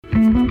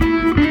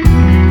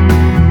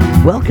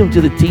Welcome to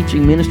the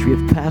teaching ministry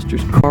of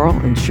Pastors Carl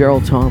and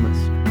Cheryl Thomas.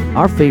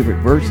 Our favorite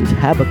verse is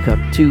Habakkuk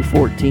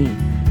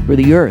 2:14. For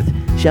the earth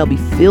shall be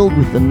filled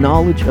with the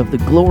knowledge of the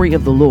glory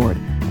of the Lord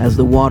as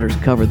the waters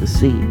cover the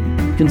sea.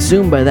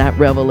 Consumed by that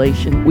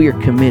revelation, we are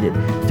committed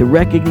to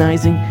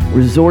recognizing,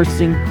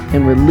 resourcing,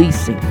 and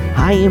releasing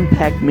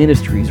high-impact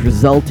ministries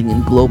resulting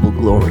in global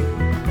glory,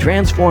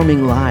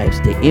 transforming lives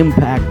to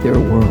impact their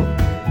world.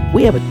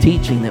 We have a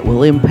teaching that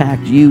will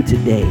impact you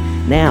today.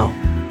 Now,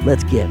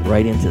 let's get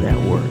right into that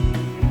word.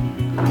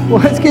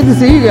 Well, it's good to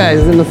see you guys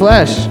in the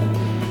flesh.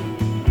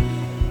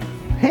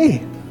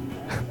 Hey,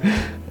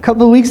 a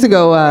couple of weeks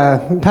ago,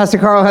 Pastor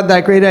Carl had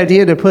that great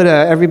idea to put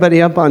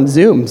everybody up on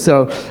Zoom.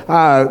 So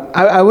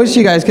I wish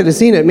you guys could have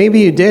seen it. Maybe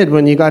you did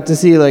when you got to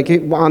see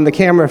on the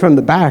camera from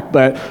the back.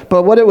 But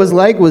what it was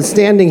like was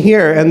standing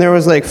here, and there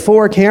was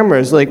 4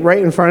 cameras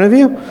right in front of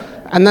you.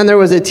 And then there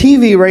was a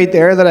TV right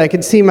there that I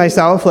could see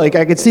myself, I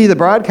could see the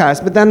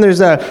broadcast, but then there's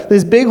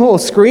this big whole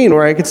screen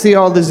where I could see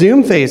all the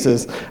Zoom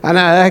faces. And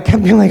I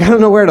kept being I don't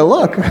know where to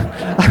look.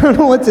 I don't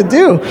know what to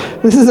do.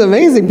 This is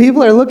amazing.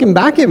 People are looking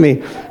back at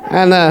me.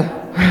 And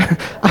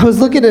I was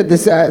looking at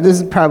this,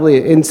 this is probably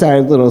an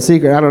inside little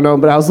secret, I don't know,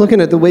 but I was looking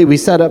at the way we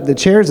set up the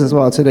chairs as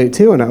well today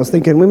too, and I was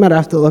thinking we might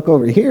have to look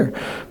over here.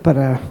 But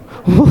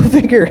we'll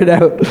figure it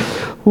out.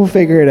 We'll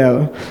figure it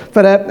out.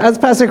 But as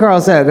Pastor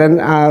Carl said, and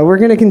we're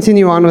going to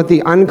continue on with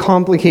the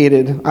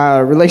Uncomplicated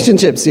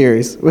relationship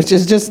series, which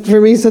is just, for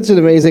me, such an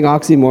amazing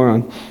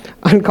oxymoron.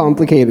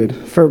 Uncomplicated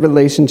for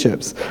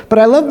relationships. But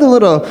I love the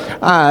little,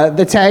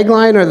 the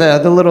tagline or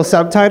the little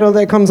subtitle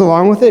that comes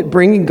along with it,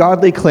 bringing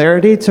godly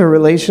clarity to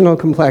relational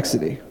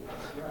complexity.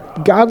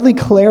 Godly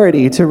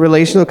clarity to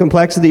relational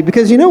complexity,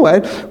 because you know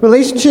what?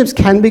 Relationships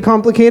can be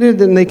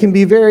complicated and they can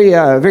be very,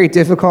 very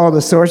difficult,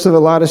 a source of a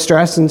lot of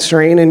stress and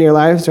strain in your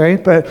lives,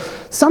 right? But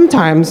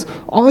sometimes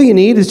all you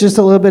need is just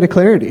a little bit of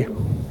clarity.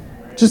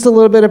 Just a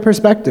little bit of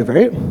perspective,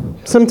 right?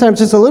 Sometimes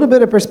just a little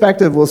bit of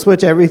perspective will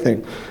switch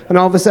everything. And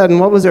all of a sudden,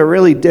 what was a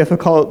really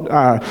difficult,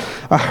 a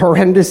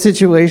horrendous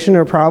situation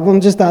or problem,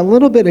 just that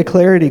little bit of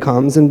clarity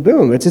comes and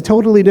boom, it's a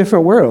totally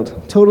different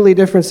world, totally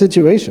different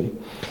situation.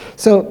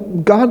 So,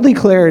 godly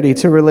clarity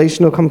to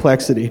relational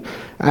complexity.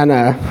 And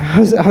I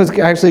was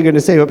actually going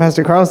to say what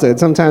Pastor Carl said.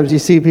 Sometimes you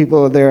see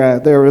people,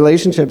 their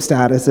relationship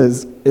status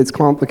is it's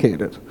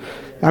complicated.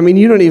 I mean,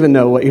 you don't even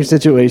know what your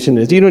situation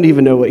is. You don't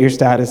even know what your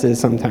status is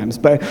sometimes.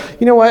 But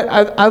you know what?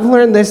 I've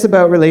learned this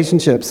about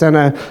relationships. And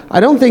I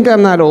don't think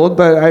I'm that old,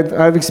 but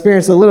I've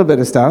experienced a little bit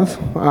of stuff.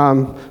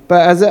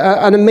 But as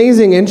an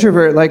amazing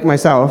introvert like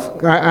myself,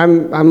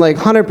 I'm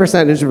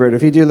 100% introvert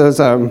if you do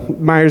those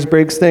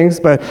Myers-Briggs things.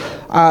 But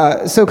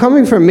so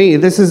coming from me,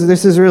 this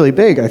is really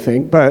big, I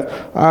think.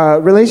 But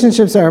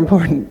relationships are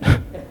important.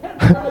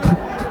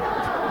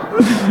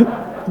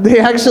 They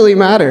actually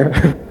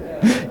matter.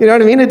 You know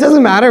what I mean? It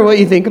doesn't matter what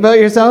you think about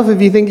yourself.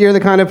 If you think you're the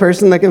kind of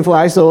person that can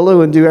fly solo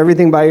and do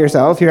everything by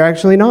yourself, you're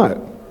actually not.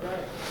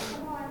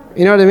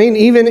 You know what I mean?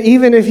 Even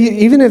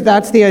if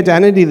that's the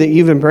identity that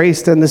you've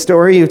embraced and the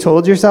story you've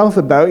told yourself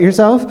about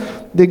yourself,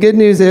 the good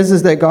news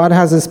is that God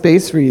has a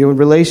space for you in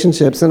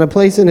relationships and a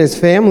place in His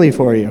family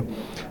for you.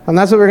 And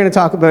that's what we're going to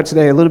talk about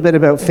today, a little bit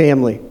about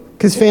family.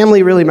 Because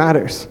family really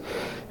matters.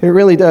 It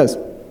really does.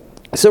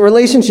 So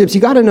relationships, you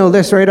got to know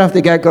this right off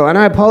the get-go. And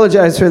I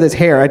apologize for this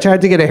hair. I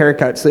tried to get a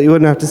haircut so you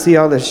wouldn't have to see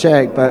all this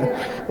shag, but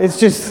it's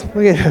just,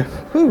 look at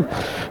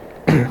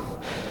it.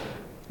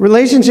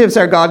 Relationships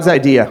are God's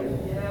idea.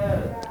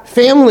 Yeah.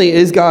 Family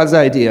is God's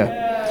idea.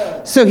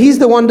 Yeah. So He's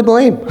the one to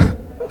blame.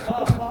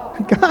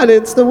 God,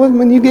 it's the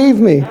woman you gave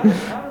me.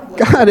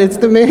 God, it's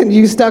the man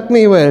you stuck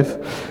me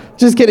with.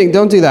 Just kidding.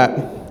 Don't do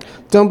that.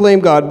 Don't blame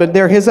God, but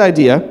they're His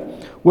idea.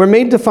 We're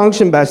made to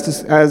function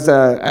best as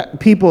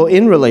people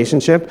in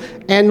relationship.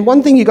 And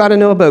one thing you got to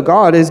know about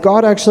God is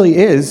God actually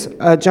is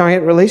a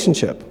giant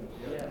relationship.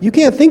 You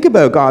can't think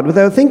about God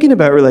without thinking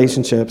about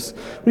relationships.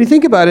 When you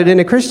think about it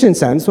in a Christian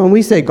sense, when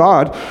we say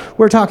God,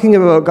 we're talking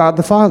about God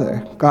the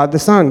Father, God the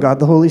Son, God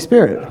the Holy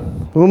Spirit.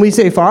 When we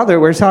say Father,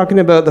 we're talking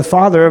about the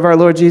Father of our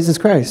Lord Jesus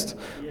Christ.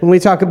 When we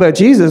talk about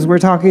Jesus, we're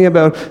talking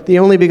about the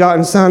only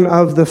begotten Son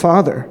of the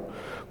Father.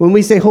 When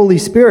we say Holy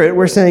Spirit,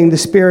 we're saying the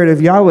Spirit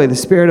of Yahweh, the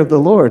Spirit of the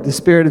Lord, the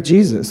Spirit of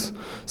Jesus.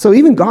 So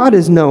even God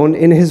is known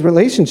in His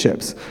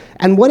relationships.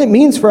 And what it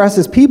means for us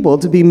as people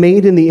to be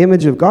made in the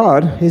image of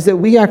God is that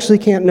we actually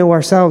can't know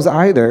ourselves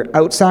either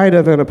outside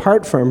of and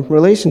apart from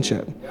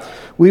relationship.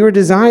 We were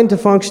designed to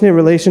function in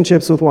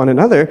relationships with one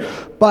another,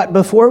 but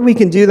before we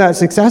can do that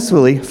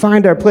successfully,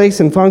 find our place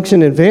and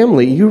function in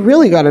family, you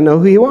really got to know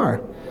who you are.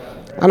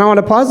 And I want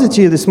to posit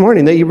to you this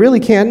morning that you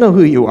really can't know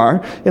who you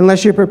are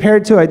unless you're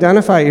prepared to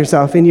identify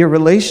yourself in your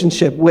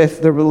relationship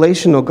with the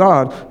relational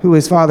God who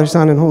is Father,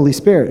 Son, and Holy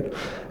Spirit.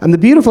 And the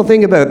beautiful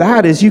thing about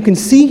that is you can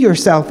see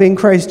yourself in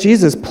Christ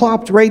Jesus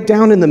plopped right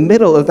down in the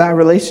middle of that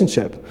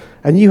relationship.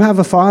 And you have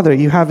a Father,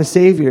 you have a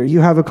Savior,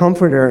 you have a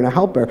Comforter and a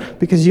Helper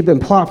because you've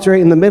been plopped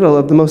right in the middle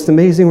of the most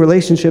amazing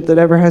relationship that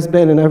ever has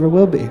been and ever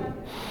will be.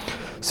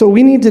 So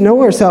we need to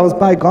know ourselves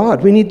by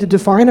God. We need to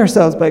define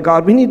ourselves by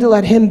God. We need to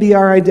let him be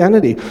our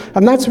identity.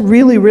 And that's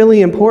really,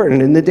 really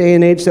important in the day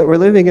and age that we're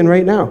living in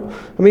right now.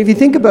 I mean, if you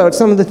think about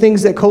some of the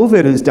things that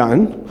COVID has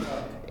done,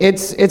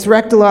 it's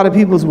wrecked a lot of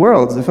people's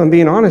worlds, if I'm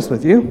being honest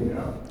with you.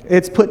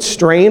 It's put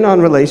strain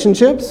on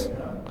relationships.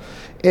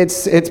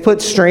 It's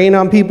put strain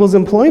on people's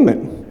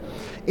employment.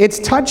 It's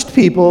touched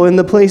people in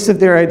the place of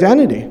their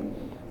identity.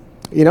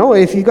 You know,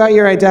 if you got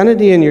your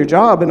identity in your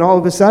job and all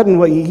of a sudden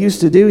what you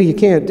used to do, you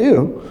can't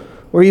do,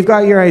 or you've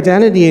got your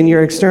identity in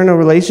your external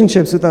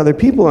relationships with other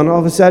people and all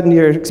of a sudden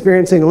you're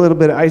experiencing a little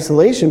bit of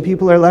isolation,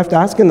 people are left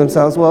asking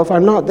themselves, well, if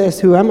I'm not this,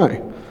 who am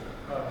I?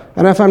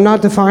 And if I'm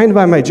not defined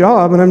by my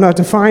job and I'm not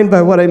defined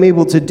by what I'm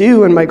able to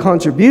do and my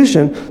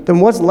contribution, then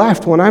what's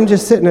left when I'm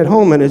just sitting at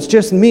home and it's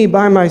just me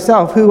by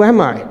myself? Who am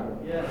I?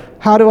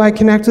 How do I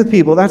connect with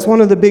people? That's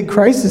one of the big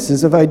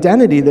crises of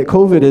identity that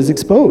COVID has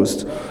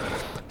exposed.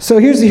 So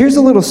here's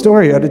a little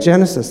story out of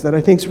Genesis that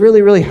I think is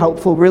really, really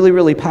helpful, really,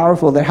 really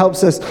powerful, that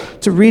helps us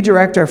to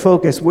redirect our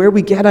focus where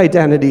we get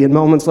identity in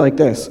moments like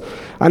this.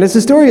 And it's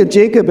the story of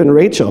Jacob and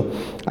Rachel.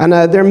 And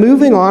they're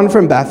moving on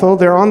from Bethel.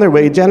 They're on their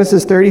way,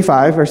 Genesis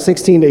 35, verse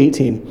 16 to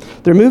 18.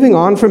 They're moving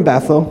on from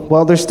Bethel.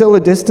 While they're still a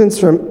distance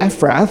from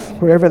Ephrath,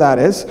 wherever that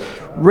is,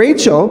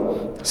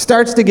 Rachel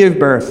starts to give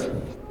birth.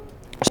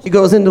 She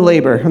goes into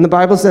labor, and the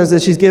Bible says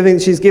that she's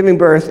giving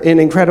birth in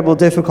incredible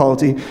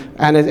difficulty,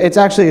 and it's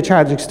actually a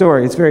tragic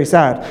story. It's very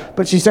sad.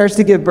 But she starts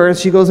to give birth,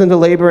 she goes into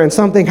labor, and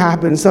something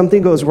happens,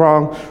 something goes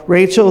wrong.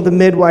 Rachel, the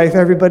midwife,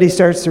 everybody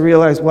starts to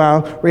realize,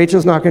 wow,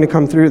 Rachel's not going to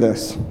come through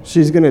this.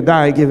 She's going to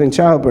die giving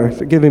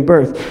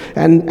birth.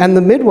 And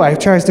the midwife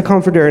tries to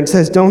comfort her and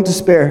says, don't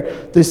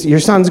despair. Your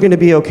son's going to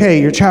be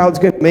okay. Your child's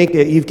going to make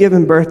it. You've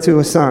given birth to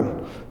a son.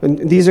 And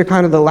these are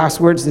kind of the last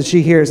words that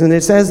she hears. And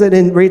it says that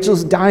in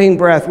Rachel's dying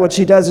breath, what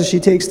she does is she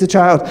takes the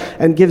child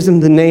and gives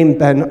him the name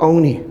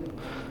Ben-Oni.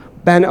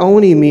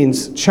 Ben-Oni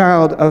means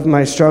child of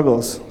my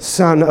struggles,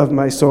 son of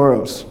my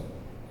sorrows.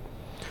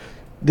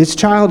 This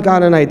child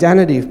got an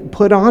identity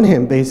put on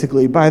him,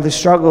 basically, by the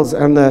struggles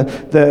and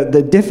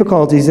the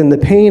difficulties and the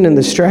pain and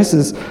the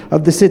stresses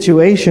of the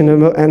situation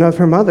and of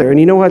her mother. And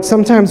you know what?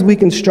 Sometimes we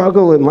can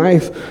struggle in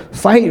life,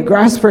 fight,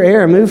 grasp for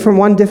air, move from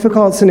one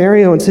difficult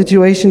scenario and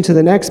situation to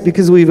the next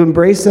because we've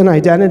embraced an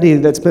identity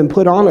that's been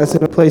put on us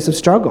in a place of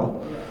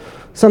struggle.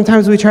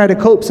 Sometimes we try to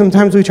cope,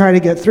 sometimes we try to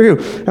get through,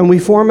 and we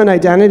form an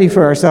identity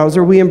for ourselves,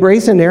 or we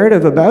embrace a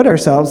narrative about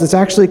ourselves that's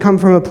actually come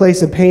from a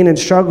place of pain and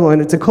struggle,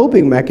 and it's a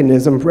coping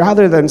mechanism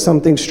rather than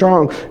something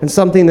strong and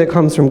something that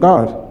comes from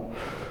God.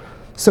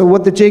 So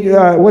what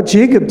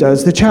Jacob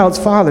does, the child's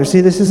father,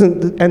 see, this isn't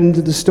the end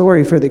of the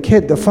story for the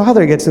kid. The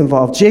father gets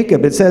involved.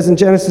 Jacob, it says in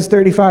Genesis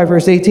 35,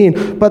 verse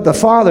 18, but the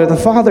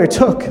father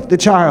took the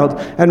child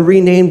and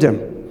renamed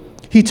him.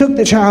 He took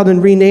the child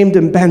and renamed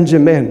him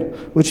Benjamin,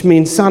 which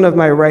means son of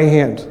my right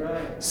hand,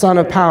 son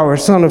of power,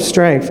 son of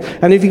strength.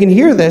 And if you can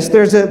hear this,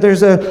 there's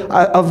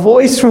a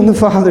voice from the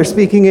Father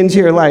speaking into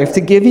your life to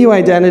give you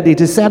identity,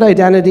 to set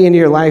identity in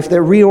your life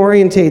that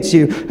reorientates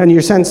you and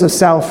your sense of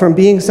self from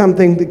being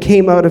something that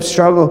came out of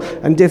struggle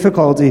and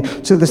difficulty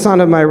to the son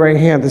of my right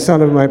hand, the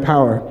son of my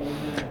power.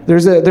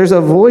 There's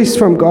a voice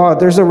from God.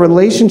 There's a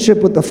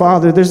relationship with the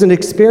Father. There's an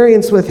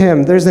experience with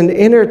him. There's an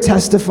inner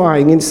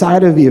testifying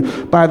inside of you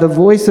by the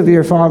voice of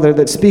your Father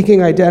that's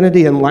speaking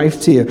identity and life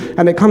to you.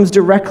 And it comes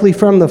directly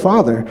from the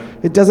Father.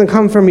 It doesn't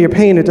come from your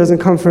pain. It doesn't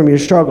come from your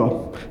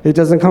struggle. It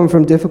doesn't come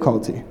from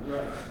difficulty.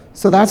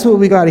 So that's what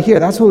we got to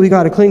hear. That's what we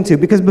got to cling to.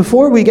 Because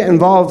before we get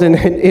involved in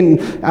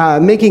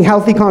making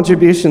healthy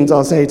contributions,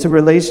 I'll say, to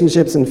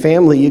relationships and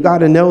family, you got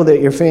to know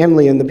that your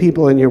family and the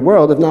people in your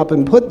world have not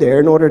been put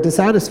there in order to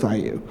satisfy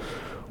you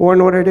or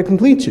in order to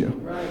complete you.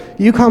 Right.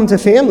 You come to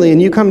family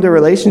and you come to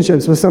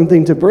relationships with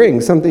something to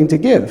bring, something to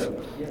give.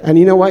 Yeah. And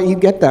you know what? You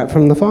get that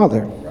from the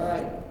Father.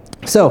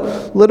 So,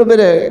 a little bit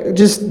of,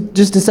 just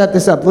to set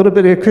this up, a little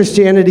bit of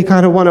Christianity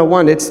kind of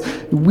 101. It's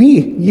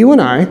you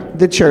and I,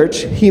 the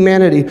church,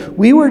 humanity,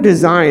 we were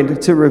designed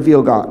to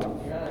reveal God.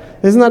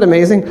 Isn't that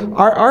amazing?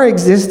 Our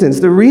existence,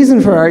 the reason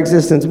for our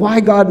existence, why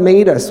God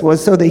made us,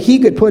 was so that he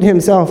could put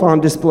himself on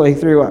display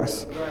through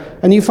us.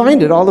 And you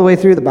find it all the way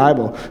through the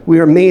Bible. We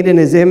were made in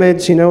his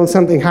image. You know,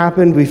 something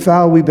happened. We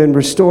fell. We've been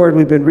restored.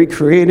 We've been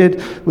recreated.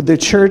 The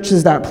church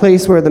is that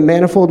place where the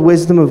manifold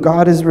wisdom of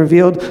God is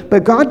revealed.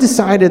 But God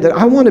decided that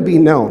I want to be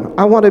known.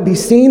 I want to be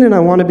seen and I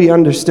want to be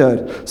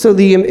understood. So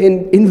the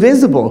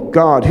invisible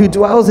God, who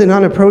dwells in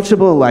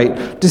unapproachable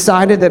light,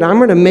 decided that I'm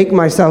going to make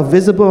myself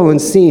visible and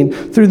seen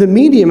through the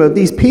medium of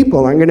these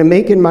people I'm going to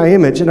make in my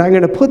image, and I'm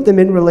going to put them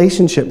in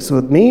relationships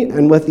with me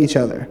and with each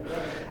other.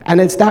 And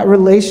it's that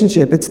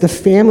relationship, it's the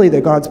family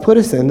that God's put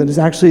us in that is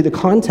actually the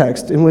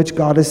context in which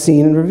God is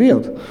seen and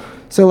revealed.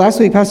 So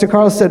last week, Pastor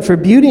Carl said, for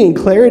beauty and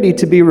clarity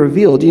to be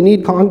revealed, you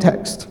need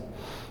context.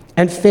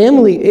 And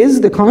family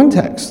is the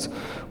context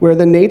where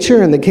the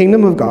nature and the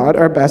kingdom of God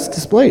are best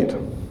displayed.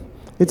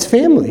 It's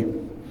family.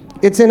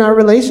 It's in our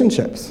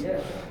relationships.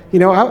 You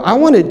know, I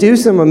want to do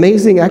some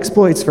amazing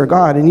exploits for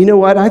God. And you know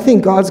what? I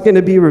think God's going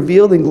to be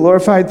revealed and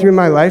glorified through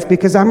my life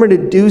because I'm going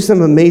to do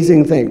some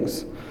amazing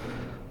things.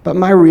 But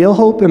my real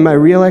hope and my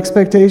real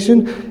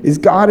expectation is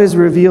God is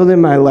revealed in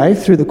my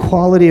life through the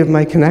quality of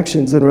my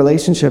connections and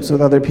relationships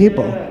with other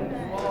people.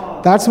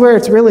 That's where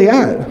it's really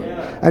at.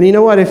 And you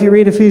know what? If you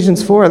read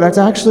Ephesians 4, that's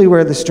actually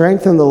where the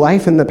strength and the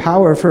life and the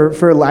power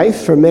for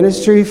life, for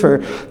ministry,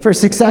 for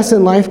success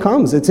in life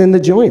comes. It's in the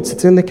joints.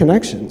 It's in the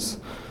connections.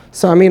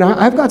 So, I mean,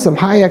 I've got some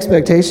high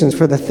expectations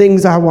for the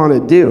things I want to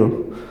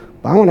do.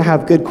 But I want to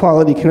have good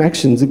quality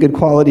connections and good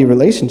quality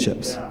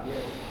relationships.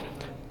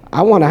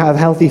 I want to have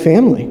healthy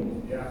family.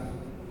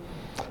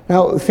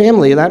 Now,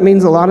 family, that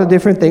means a lot of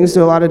different things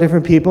to a lot of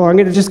different people. I'm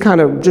going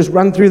to just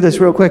run through this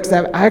real quick. I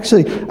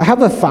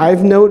have a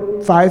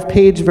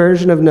 5-page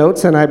version of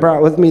notes, and I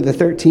brought with me the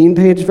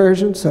 13-page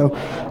version. So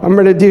I'm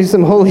going to do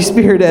some Holy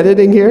Spirit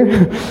editing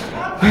here.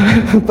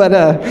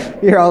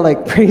 But you're all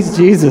like, praise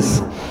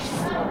Jesus.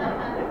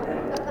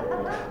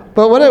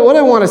 But what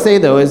I want to say,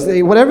 though, is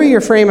whatever your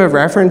frame of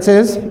reference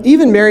is,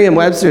 even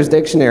Merriam-Webster's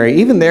dictionary,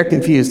 even they're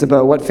confused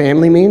about what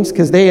family means,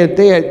 because they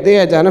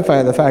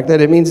identify the fact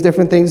that it means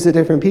different things to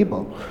different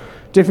people.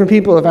 Different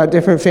people have had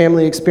different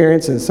family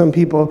experiences. Some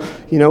people,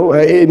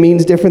 it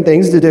means different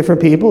things to different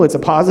people. It's a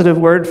positive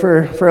word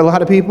for a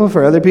lot of people.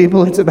 For other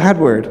people, it's a bad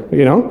word,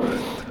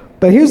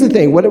 But here's the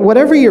thing,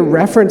 whatever your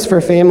reference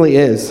for family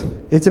is,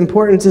 it's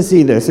important to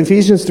see this.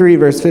 Ephesians 3,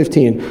 verse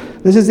 15.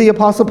 This is the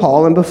Apostle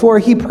Paul, and before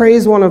he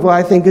prays one of what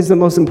I think is the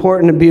most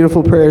important and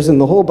beautiful prayers in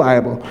the whole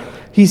Bible,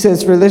 he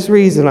says, "For this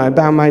reason I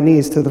bow my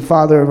knees to the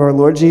Father of our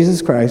Lord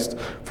Jesus Christ,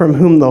 from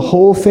whom the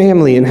whole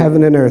family in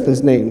heaven and earth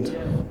is named."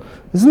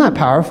 Isn't that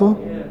powerful?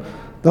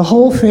 The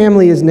whole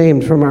family is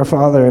named from our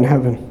Father in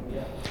heaven.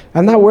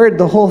 And that word,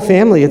 the whole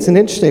family, it's an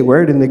interesting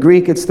word. In the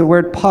Greek, it's the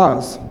word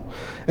pas.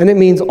 And it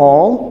means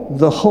all,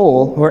 the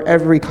whole, or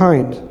every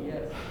kind.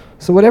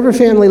 So whatever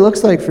family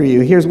looks like for you,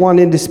 here's one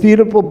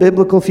indisputable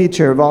biblical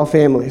feature of all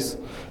families.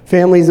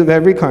 Families of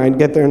every kind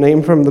get their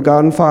name from the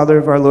God and Father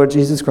of our Lord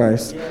Jesus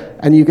Christ.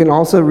 And you can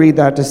also read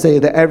that to say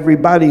that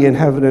everybody in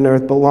heaven and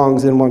earth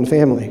belongs in one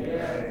family.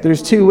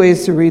 There's two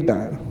ways to read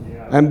that.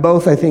 And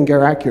both, I think,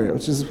 are accurate,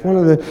 which is one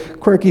of the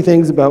quirky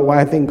things about why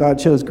I think God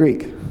chose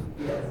Greek.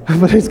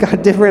 But it's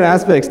got different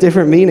aspects,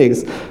 different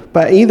meanings.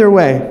 But either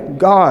way,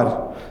 God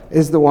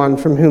is the one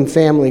from whom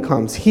family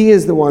comes. He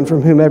is the one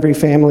from whom every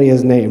family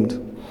is named.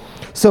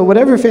 So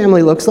whatever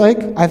family looks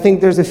like, I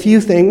think there's a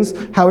few things,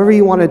 however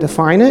you want to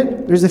define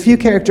it, there's a few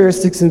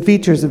characteristics and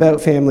features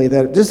about family,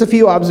 just a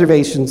few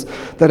observations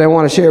that I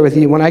want to share with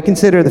you when I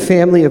consider the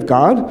family of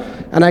God,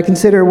 and I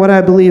consider what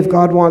I believe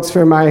God wants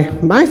for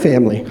my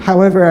family,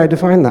 however I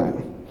define that.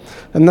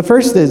 And the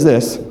first is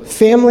this: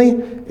 family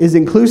is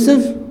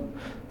inclusive,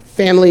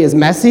 family is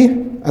messy,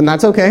 and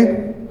that's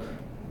okay.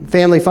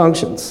 Family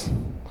functions.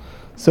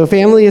 So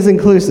family is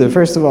inclusive,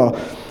 first of all.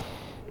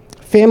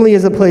 Family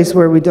is a place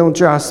where we don't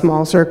draw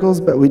small circles,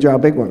 but we draw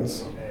big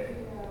ones.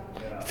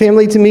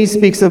 Family to me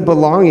speaks of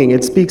belonging.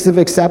 It speaks of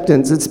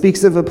acceptance. It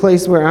speaks of a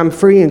place where I'm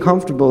free and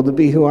comfortable to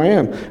be who I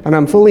am, and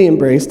I'm fully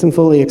embraced and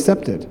fully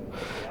accepted.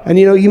 And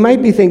you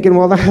might be thinking,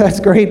 well, that's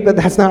great, but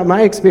that's not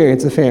my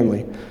experience of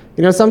family.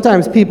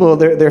 Sometimes people,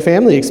 their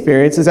family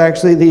experience is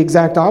actually the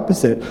exact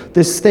opposite.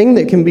 This thing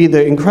that can be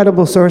the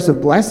incredible source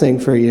of blessing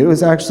for you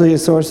is actually a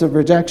source of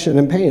rejection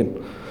and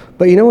pain.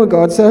 But you know what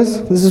God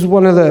says? This is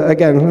one of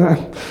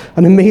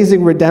an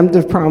amazing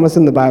redemptive promise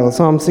in the Bible.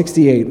 Psalm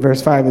 68,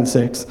 verse 5 and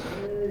 6.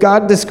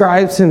 God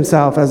describes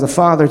himself as a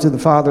father to the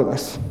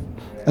fatherless,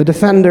 a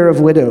defender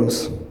of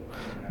widows.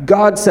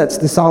 God sets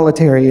the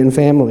solitary in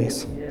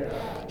families.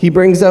 He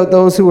brings out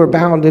those who are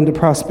bound into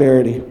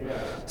prosperity.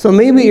 So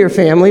maybe your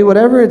family,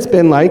 whatever it's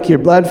been like, your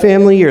blood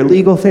family, your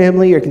legal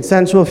family, your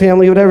consensual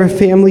family, whatever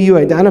family you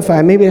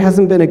identify, maybe it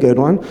hasn't been a good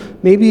one.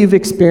 Maybe you've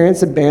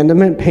experienced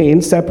abandonment,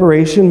 pain,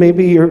 separation.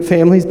 Maybe your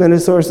family's been a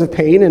source of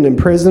pain and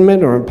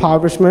imprisonment or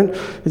impoverishment.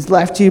 It's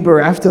left you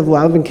bereft of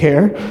love and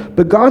care.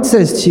 But God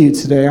says to you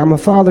today, I'm a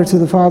father to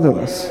the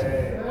fatherless.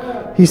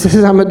 He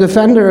says, I'm a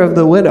defender of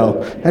the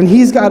widow. And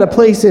he's got a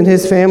place in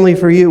his family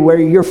for you where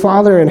your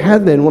Father in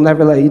heaven will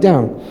never let you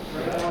down.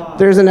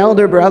 There's an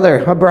elder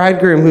brother, a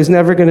bridegroom who's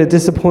never going to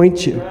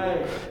disappoint you.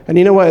 And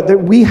you know what?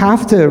 We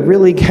have to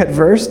really get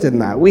versed in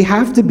that. We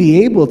have to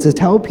be able to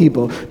tell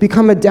people,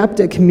 become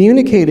adept at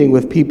communicating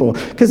with people.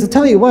 Because to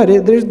tell you what,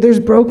 there's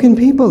broken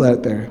people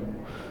out there.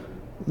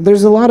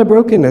 There's a lot of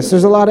brokenness.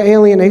 There's a lot of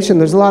alienation.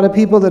 There's a lot of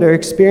people that are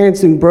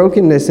experiencing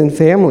brokenness in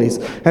families.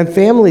 And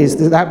families,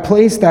 that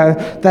place,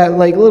 that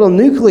like little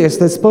nucleus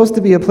that's supposed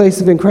to be a place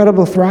of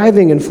incredible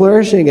thriving and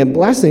flourishing and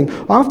blessing,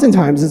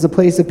 oftentimes is a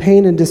place of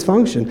pain and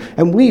dysfunction.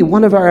 And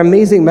one of our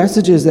amazing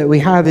messages that we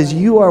have is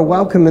you are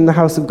welcome in the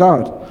house of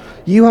God.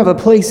 You have a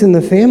place in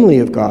the family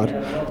of God.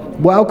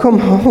 Welcome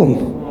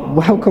home.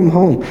 Welcome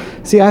home.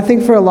 See, I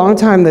think for a long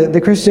time the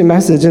Christian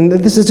message, and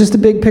this is just a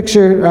big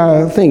picture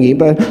thingy,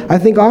 but I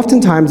think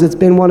oftentimes it's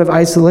been one of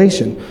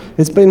isolation.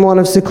 It's been one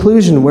of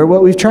seclusion, where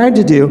what we've tried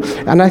to do,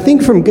 and I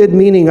think from good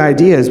meaning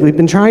ideas, we've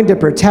been trying to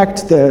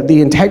protect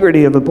the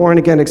integrity of a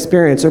born-again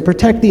experience, or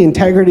protect the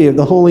integrity of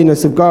the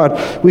holiness of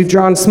God. We've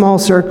drawn small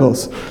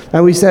circles,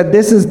 and we said,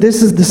 this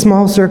is the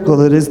small circle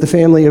that is the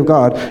family of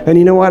God. And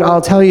you know what?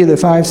 I'll tell you the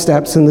 5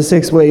 steps and the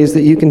 6 ways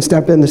that you can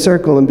step in the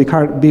circle and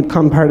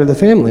become part of the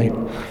family.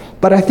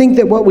 But I think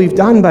that what we've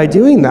done by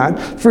doing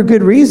that, for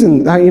good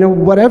reason,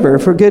 whatever,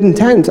 for good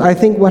intent, I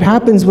think what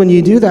happens when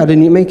you do that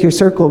and you make your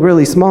circle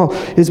really small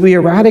is we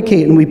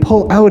eradicate and we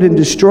pull out and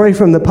destroy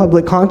from the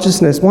public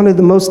consciousness one of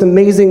the most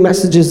amazing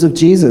messages of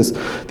Jesus,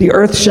 the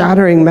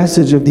earth-shattering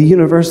message of the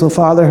universal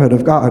fatherhood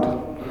of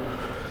God.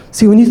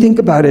 See, when you think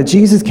about it,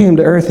 Jesus came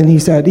to earth and he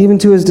said, even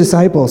to his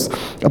disciples,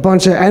 a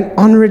bunch of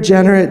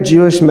unregenerate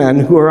Jewish men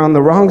who are on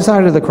the wrong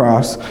side of the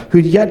cross,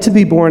 who'd yet to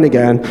be born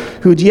again,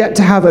 who'd yet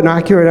to have an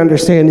accurate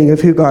understanding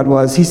of who God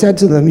was, he said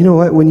to them, you know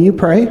what, when you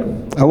pray,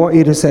 I want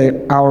you to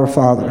say, Our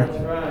Father.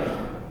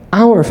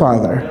 Our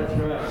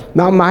Father.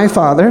 Not my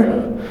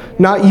Father.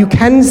 Not you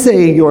can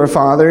say your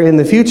Father in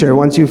the future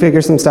once you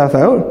figure some stuff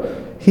out.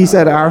 He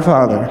said, Our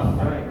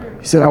Father.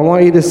 He said, I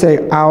want you to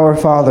say, Our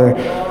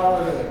Father.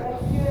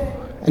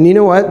 And you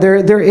know what?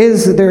 There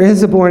is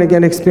a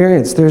born-again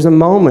experience. There's a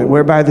moment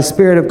where by the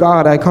Spirit of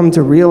God, I come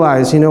to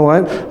realize, you know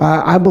what?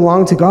 I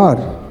belong to God.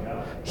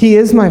 He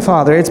is my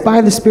Father. It's by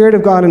the Spirit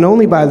of God and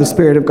only by the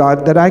Spirit of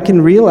God that I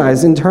can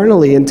realize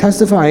internally and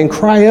testify and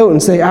cry out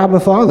and say, Abba,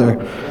 Father.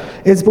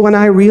 It's when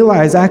I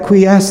realize,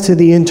 acquiesce to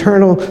the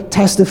internal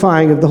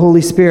testifying of the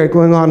Holy Spirit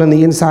going on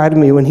the inside of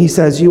me when he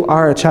says, you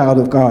are a child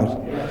of God.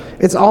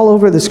 It's all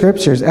over the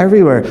scriptures,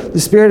 everywhere. The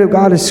Spirit of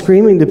God is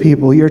screaming to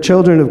people, you're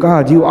children of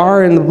God. You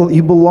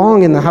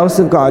belong in the house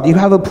of God. You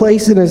have a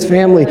place in his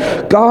family.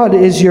 God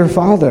is your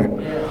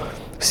Father.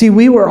 See,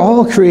 we were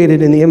all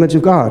created in the image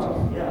of God.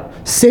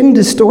 Sin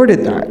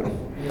distorted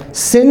that.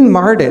 Sin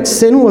marred it.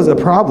 Sin was a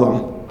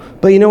problem.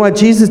 But you know what?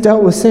 Jesus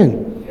dealt with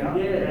sin.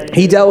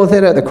 He dealt with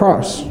it at the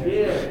cross.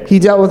 He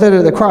dealt with it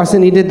at the cross,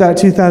 and he did that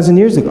 2,000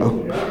 years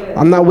ago.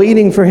 I'm not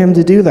waiting for him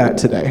to do that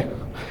today.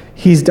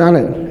 He's done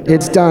it.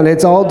 It's done.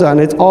 It's all done.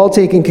 It's all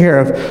taken care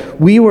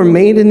of. We were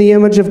made in the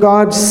image of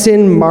God.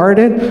 Sin marred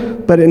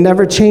it, but it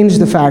never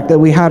changed the fact that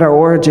we had our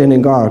origin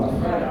in God.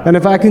 And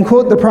if I can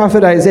quote the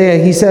prophet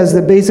Isaiah, he says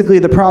that basically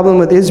the problem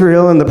with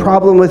Israel and the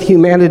problem with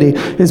humanity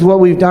is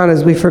what we've done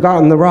is we've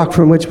forgotten the rock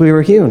from which we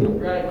were hewn.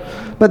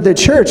 But the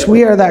church,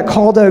 we are that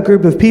called out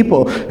group of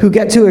people who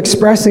get to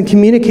express and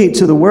communicate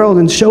to the world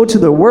and show to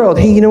the world,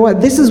 hey, you know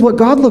what? This is what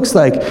God looks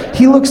like.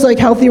 He looks like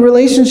healthy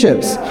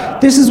relationships.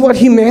 This is what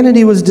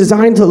humanity was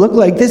designed to look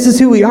like. This is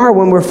who we are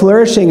when we're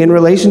flourishing in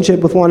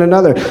relationship with one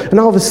another. And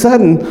all of a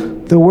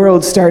sudden, the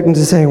world's starting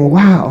to say,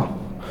 wow,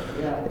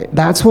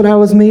 that's what I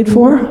was made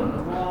for?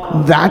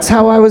 That's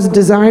how I was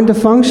designed to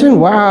function?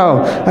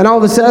 Wow. And all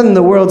of a sudden,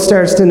 the world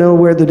starts to know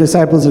we're the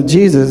disciples of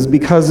Jesus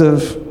because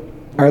of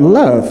our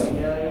love.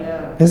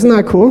 Isn't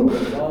that cool?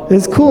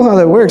 It's cool how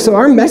that works. So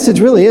our message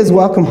really is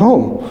welcome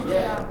home.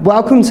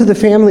 Welcome to the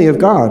family of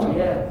God.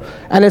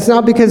 And it's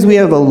not because we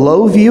have a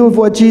low view of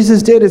what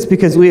Jesus did. It's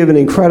because we have an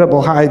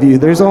incredible high view.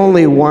 There's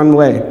only one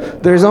way.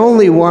 There's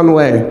only one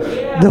way.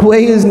 The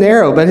way is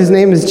narrow, but his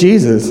name is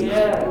Jesus.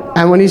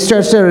 And when he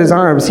stretched out his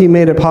arms, he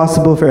made it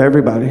possible for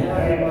everybody.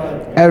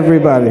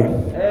 Everybody.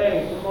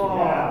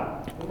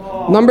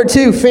 Number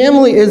 2,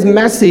 family is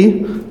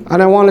messy.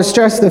 And I want to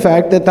stress the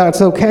fact that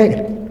that's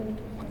okay.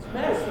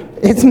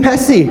 It's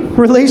messy.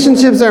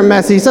 Relationships are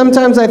messy.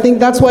 Sometimes I think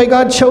that's why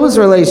God chose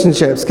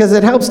relationships, because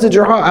it helps to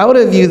draw out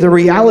of you the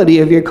reality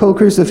of your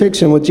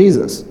co-crucifixion with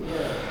Jesus.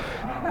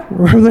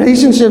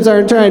 Relationships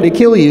aren't trying to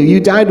kill you. You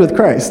died with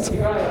Christ.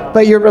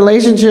 But your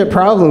relationship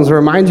problems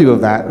remind you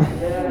of that.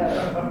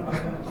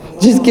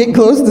 Just get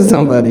close to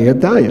somebody, I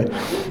tell you.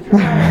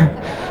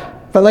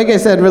 But like I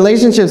said,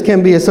 relationships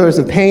can be a source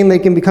of pain. They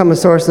can become a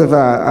source of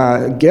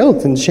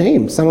guilt and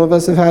shame. Some of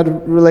us have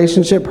had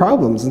relationship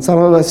problems, and some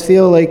of us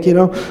feel like,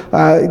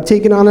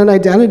 taking on an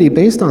identity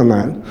based on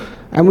that.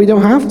 And we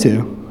don't have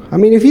to. I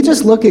mean, if you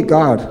just look at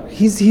God,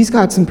 he's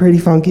got some pretty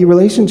funky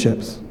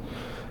relationships.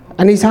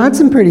 And he's had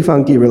some pretty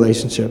funky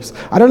relationships.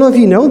 I don't know if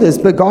you know this,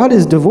 but God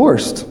is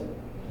divorced.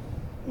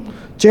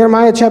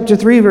 Jeremiah chapter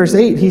 3, verse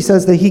 8, he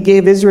says that he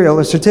gave Israel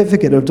a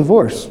certificate of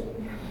divorce.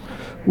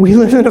 We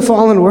live in a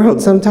fallen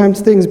world. Sometimes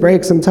things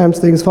break, sometimes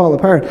things fall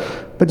apart.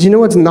 But you know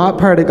what's not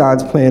part of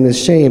God's plan is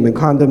shame and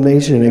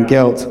condemnation and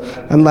guilt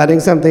and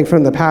letting something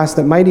from the past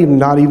that might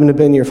not even have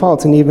been your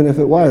fault, and even if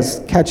it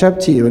was, catch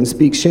up to you and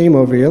speak shame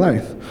over your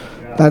life.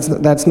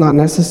 That's not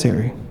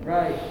necessary.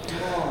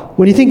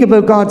 When you think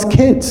about God's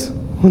kids,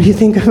 when you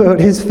think about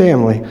his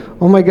family,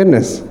 oh my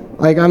goodness.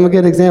 Like, I'm a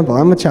good example.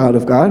 I'm a child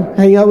of God.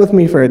 Hang out with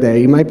me for a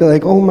day. You might be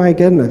like, oh my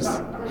goodness.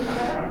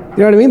 You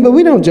know what I mean? But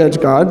we don't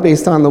judge God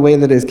based on the way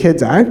that his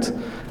kids act.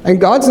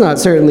 And God's not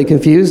certainly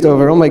confused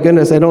over, oh my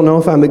goodness, I don't know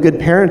if I'm a good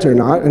parent or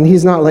not. And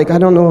he's not like, I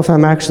don't know if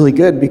I'm actually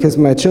good because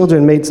my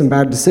children made some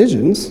bad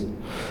decisions.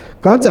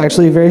 God's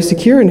actually very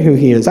secure in who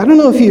he is. I don't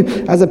know if you,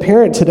 as a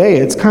parent today,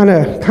 it's kind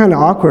of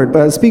awkward,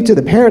 but I'll speak to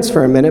the parents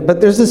for a minute, but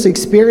there's this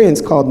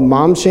experience called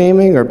mom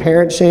shaming or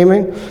parent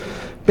shaming.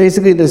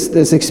 Basically,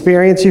 this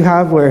experience you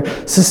have where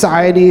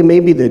society,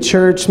 maybe the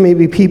church,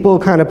 maybe people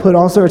kind of put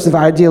all sorts of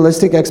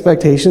idealistic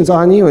expectations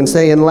on you and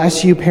say,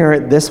 unless you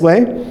parent this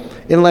way,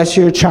 unless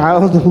your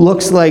child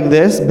looks like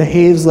this,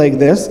 behaves like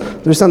this,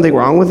 there's something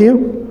wrong with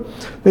you.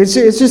 It's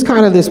just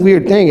kind of this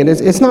weird thing, and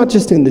it's not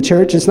just in the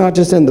church, it's not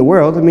just in the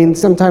world. I mean,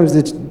 sometimes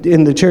it's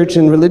in the church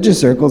and religious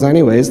circles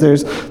anyways.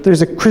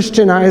 There's a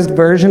Christianized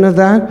version of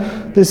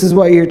that. This is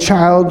what your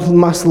child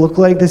must look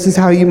like. This is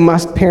how you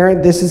must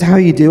parent. This is how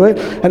you do it.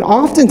 And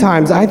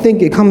oftentimes, I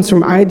think it comes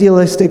from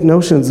idealistic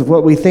notions of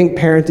what we think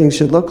parenting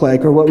should look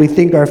like or what we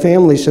think our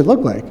family should look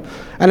like.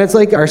 And it's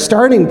like our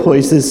starting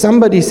point is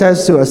somebody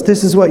says to us,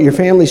 this is what your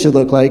family should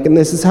look like, and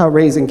this is how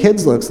raising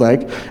kids looks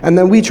like. And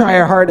then we try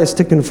our hardest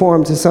to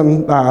conform to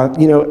some,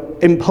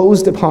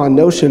 imposed upon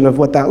notion of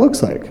what that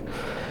looks like.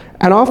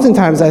 And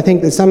oftentimes I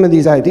think that some of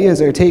these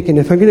ideas are taken,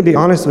 if I'm going to be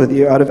honest with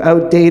you, out of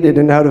outdated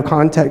and out of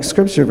context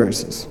scripture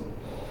verses.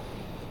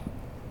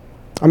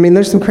 I mean,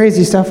 there's some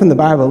crazy stuff in the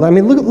Bible. I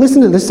mean,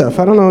 listen to this stuff.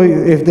 I don't know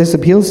if this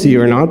appeals to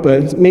you or not,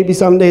 but maybe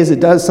some days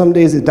it does, some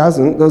days it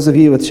doesn't, those of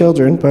you with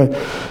children. But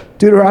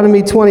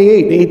Deuteronomy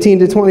 28, 18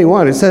 to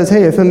 21, it says,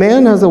 hey, if a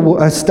man has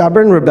a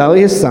stubborn,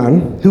 rebellious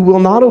son who will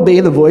not obey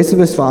the voice of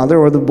his father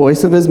or the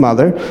voice of his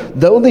mother,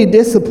 though they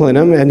discipline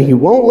him and he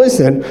won't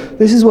listen,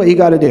 this is what you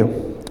got to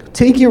do.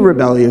 Take your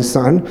rebellious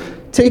son,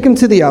 take him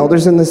to the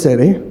elders in the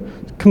city,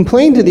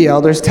 complain to the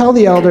elders, tell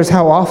the elders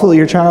how awful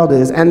your child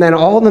is, and then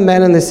all the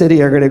men in the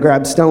city are going to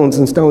grab stones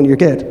and stone your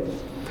kid.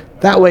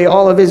 That way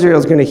all of Israel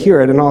is going to hear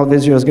it and all of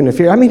Israel is going to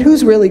fear. I mean,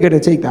 who's really going to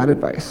take that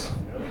advice?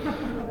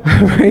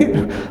 Right?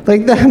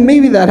 Like that,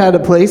 maybe that had a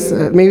place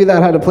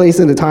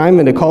in a time,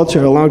 in a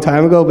culture a long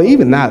time ago, but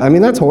even that, I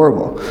mean, that's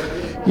horrible.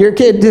 Your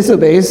kid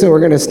disobeys, so we're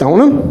going to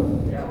stone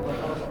him?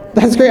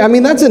 That's great. I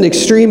mean, that's an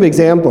extreme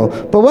example.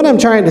 But what I'm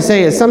trying to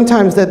say is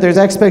sometimes that there's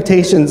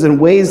expectations and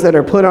ways that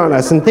are put on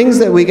us and things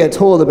that we get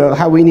told about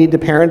how we need to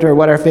parent or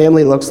what our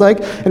family looks like.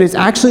 And it's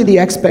actually the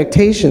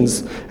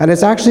expectations and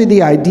it's actually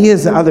the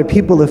ideas that other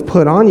people have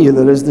put on you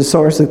that is the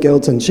source of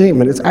guilt and shame.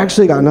 And it's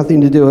actually got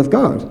nothing to do with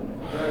God.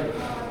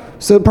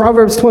 So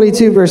Proverbs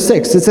 22, verse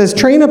 6, it says,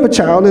 train up a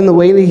child in the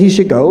way that he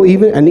should go,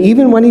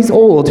 even when he's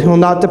old, he'll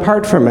not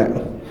depart from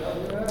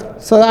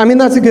it. So, I mean,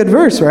 that's a good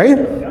verse, right?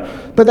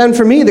 But then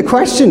for me, the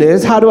question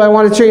is, how do I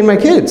want to train my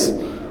kids?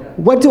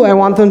 What do I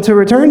want them to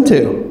return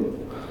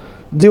to?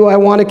 Do I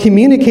want to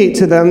communicate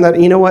to them that,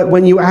 you know what,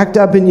 when you act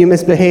up and you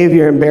misbehave,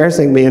 you're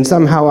embarrassing me, and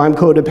somehow I'm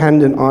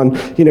codependent on,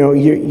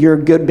 your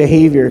good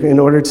behavior in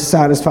order to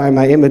satisfy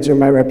my image or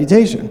my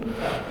reputation?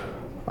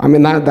 I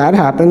mean, that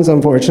happens,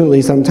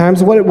 unfortunately,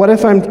 sometimes. What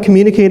if I'm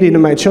communicating to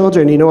my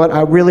children, you know what,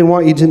 I really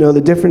want you to know the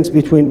difference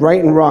between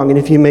right and wrong, and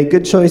if you make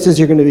good choices,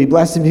 you're going to be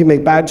blessed. If you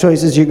make bad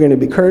choices, you're going to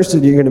be cursed,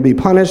 and you're going to be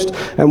punished.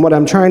 And what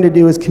I'm trying to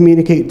do is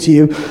communicate to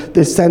you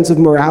this sense of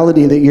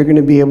morality that you're going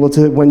to be able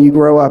to, when you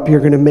grow up, you're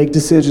going to make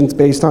decisions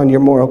based on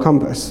your moral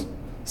compass.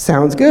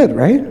 Sounds good,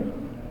 right?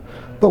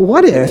 But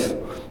what if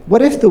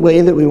the way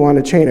that we want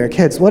to train our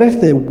kids, what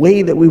if the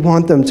way that we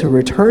want them to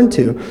return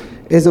to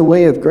is a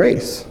way of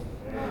grace?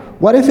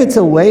 What if it's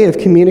a way of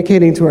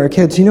communicating to our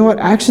kids, you know what,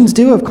 actions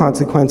do have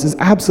consequences,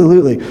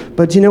 absolutely.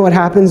 But you know what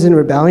happens in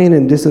rebellion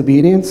and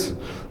disobedience?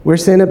 Where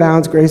sin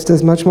abounds, grace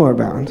does much more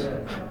abound.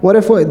 What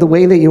if the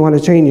way that you want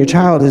to train your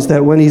child is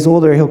that when he's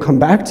older, he'll come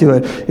back to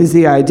it, is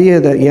the idea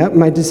that, yep,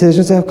 my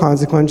decisions have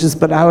consequences,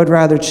 but I would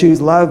rather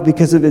choose love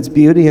because of its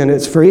beauty and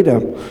its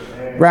freedom,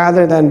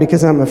 rather than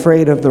because I'm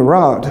afraid of the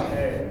rod.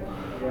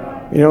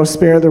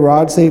 Spare the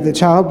rod, save the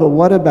child, but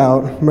what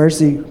about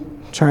mercy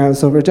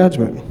triumphs over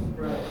judgment?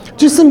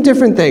 Just some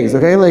different things,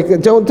 okay?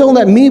 Like, don't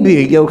let me be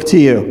a yoke to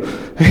you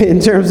in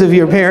terms of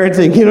your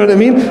parenting, you know what I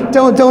mean?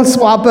 Don't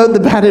swap out the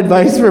bad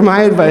advice for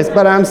my advice,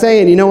 but I'm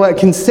saying, you know what,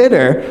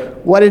 consider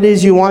what it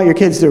is you want your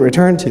kids to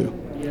return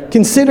to.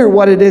 Consider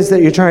what it is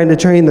that you're trying to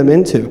train them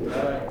into.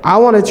 I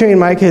want to train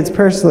my kids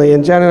personally,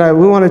 and Jen and I,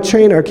 we want to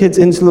train our kids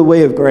into the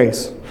way of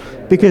grace,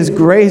 because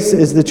grace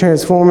is the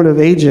transformative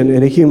agent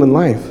in a human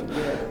life.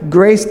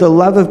 Grace, the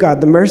love of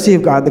God, the mercy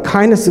of God, the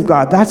kindness of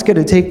God, that's going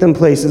to take them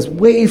places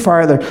way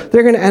farther.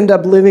 They're going to end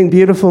up living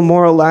beautiful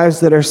moral lives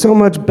that are so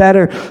much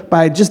better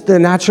by just the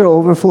natural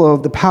overflow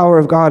of the power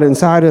of God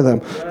inside of them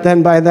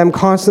than by them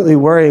constantly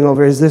worrying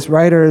over, is this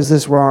right or is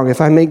this wrong?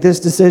 If I make this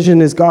decision,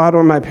 is God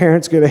or my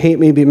parents going to hate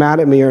me, be mad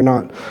at me or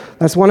not?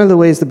 That's one of the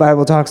ways the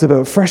Bible talks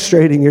about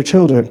frustrating your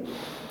children,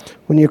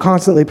 when you're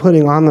constantly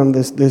putting on them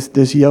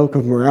this yoke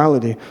of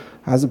morality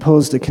as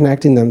opposed to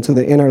connecting them to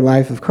the inner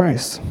life of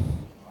Christ.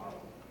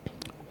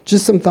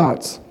 Just some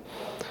thoughts.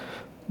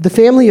 The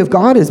family of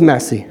God is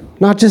messy.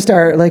 Not just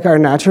our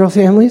natural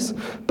families,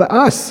 but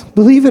us.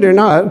 Believe it or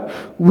not,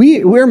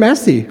 we're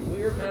messy.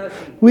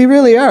 We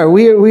really are.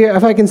 We,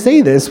 if I can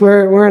say this,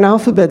 we're an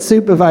alphabet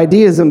soup of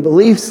ideas and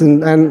beliefs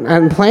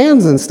and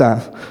plans and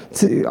stuff.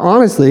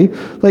 Honestly,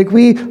 like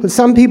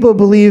some people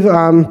believe,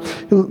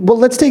 well,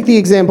 let's take the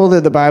example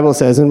that the Bible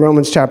says in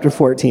Romans chapter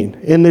 14.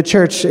 In the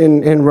church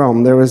in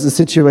Rome, there was a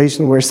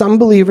situation where some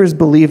believers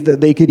believed that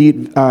they could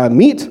eat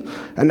meat,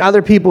 and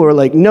other people were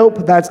like, nope,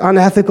 that's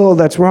unethical,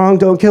 that's wrong,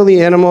 don't kill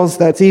the animals,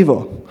 that's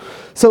evil.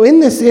 So in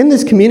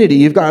this community,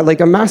 you've got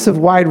like a massive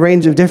wide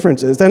range of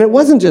differences. And it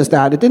wasn't just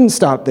that. It didn't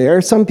stop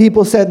there. Some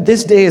people said,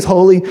 this day is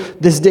holy,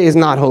 this day is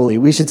not holy.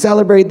 We should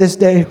celebrate this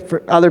day.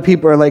 For other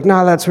people are like,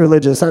 nah, that's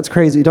religious, that's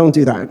crazy, don't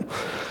do that.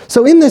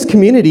 So in this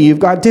community, you've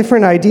got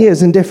different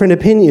ideas and different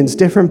opinions,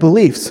 different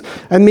beliefs.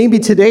 And maybe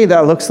today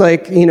that looks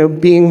like,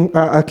 being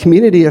a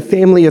community, a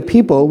family of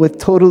people with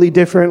totally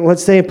different,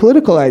 let's say,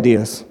 political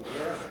ideas.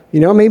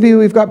 Maybe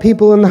we've got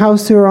people in the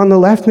house who are on the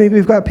left, maybe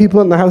we've got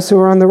people in the house who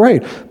are on the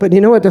right. But you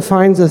know what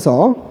defines us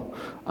all?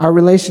 Our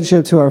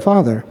relationship to our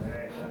Father.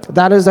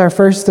 That is our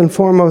first and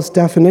foremost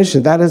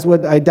definition. That is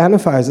what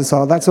identifies us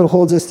all. That's what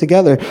holds us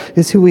together,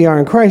 is who we are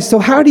in Christ. So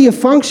how do you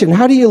function?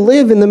 How do you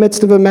live in the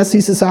midst of a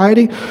messy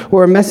society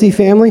or a messy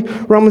family?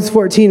 Romans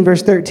 14,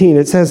 verse 13,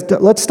 it says,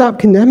 let's stop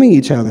condemning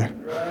each other.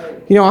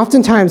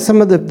 Oftentimes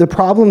some of the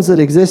problems that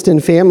exist in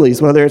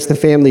families, whether it's the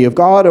family of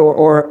God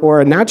or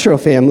a natural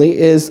family,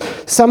 is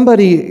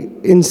somebody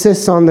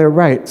insists on their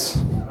rights.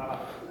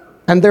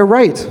 And they're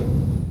right.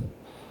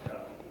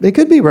 They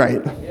could be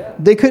right.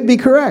 They could be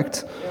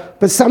correct.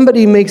 But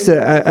somebody makes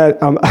a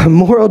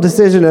moral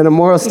decision and a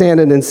moral stand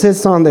and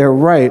insists on their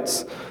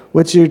rights,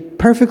 which you're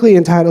perfectly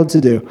entitled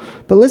to do.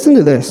 But listen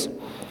to this.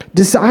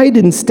 Decide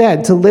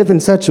instead to live in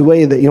such a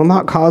way that you'll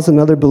not cause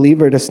another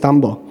believer to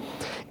stumble.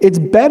 It's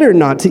better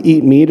not to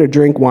eat meat or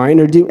drink wine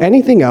or do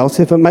anything else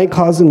if it might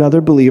cause another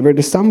believer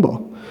to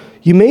stumble.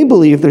 You may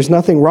believe there's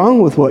nothing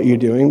wrong with what you're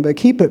doing, but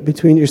keep it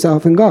between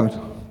yourself and God.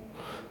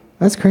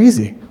 That's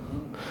crazy.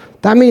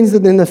 That means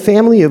that in the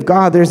family of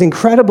God, there's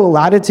incredible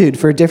latitude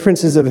for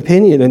differences of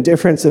opinion and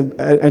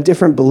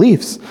different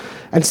beliefs.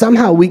 And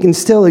somehow we can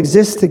still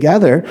exist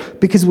together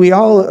because we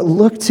all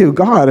look to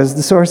God as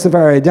the source of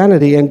our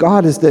identity, and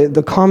God is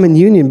the common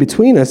union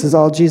between us is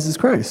all Jesus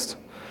Christ.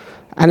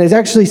 And it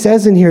actually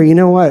says in here, you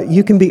know what?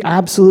 You can be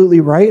absolutely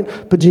right,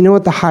 but do you know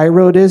what the high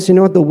road is? Do you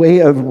know what the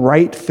way of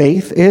right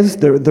faith is?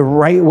 The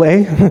right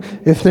way,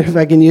 if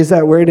I can use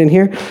that word in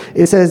here.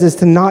 It says is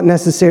to not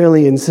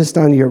necessarily insist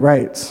on your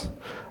rights.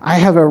 I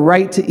have a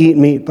right to eat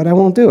meat, but I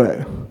won't do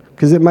it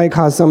because it might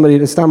cause somebody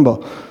to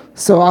stumble.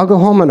 So I'll go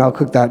home and I'll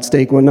cook that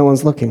steak when no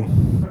one's looking.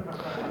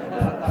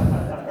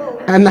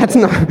 And that's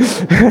not,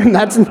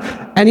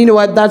 and you know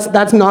what?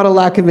 That's not a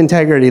lack of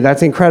integrity.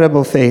 That's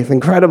incredible faith,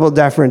 incredible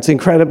deference,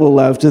 incredible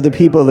love to the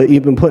people that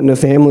you've been put in a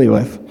family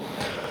with.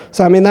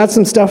 So, that's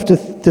some stuff to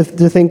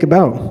think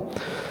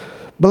about.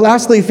 But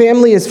lastly,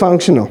 family is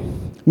functional.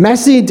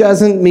 Messy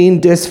doesn't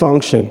mean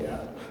dysfunction.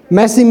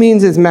 Messy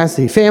means it's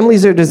messy.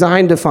 Families are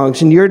designed to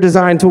function. You're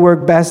designed to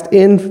work best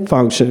in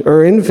function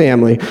or in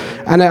family.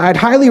 And I'd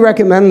highly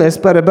recommend this,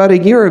 but about a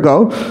year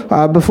ago,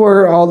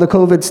 before all the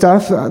COVID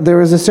stuff, there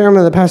was a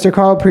sermon that Pastor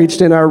Carl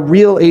preached in our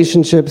Real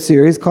Relationship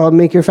series called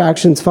Make Your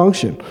Factions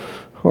Function.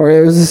 Or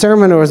it was a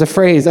sermon or it was a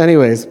phrase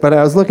anyways, but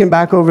I was looking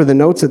back over the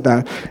notes at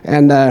that,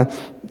 and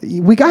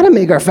we got to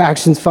make our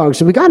factions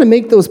function. We got to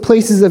make those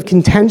places of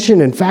contention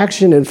and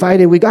faction and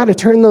fighting. We got to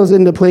turn those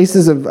into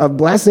places of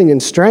blessing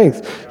and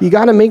strength. You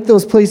got to make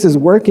those places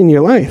work in your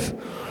life.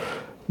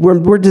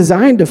 We're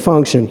designed to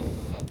function.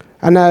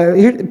 And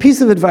here's a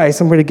piece of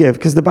advice I'm going to give,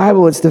 because the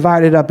Bible, it's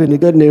divided up into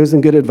good news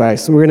and good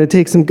advice. And we're going to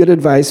take some good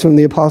advice from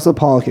the Apostle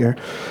Paul here,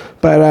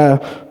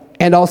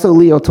 and also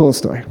Leo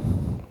Tolstoy,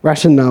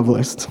 Russian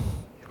novelist.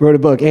 He wrote a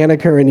book, Anna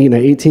Karenina,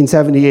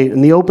 1878.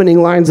 And the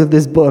opening lines of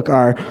this book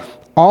are,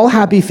 all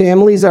happy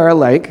families are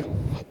alike,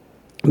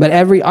 but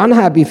every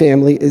unhappy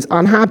family is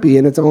unhappy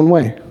in its own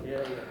way.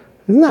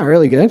 Isn't that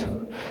really good?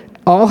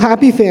 All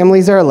happy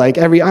families are alike.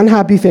 Every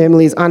unhappy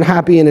family is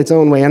unhappy in its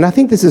own way. And I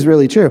think this is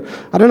really true.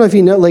 I don't know if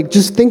you know,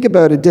 just think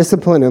about a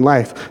discipline in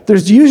life.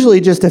 There's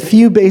usually just a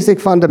few basic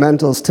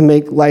fundamentals to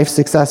make life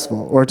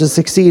successful or to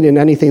succeed in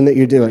anything that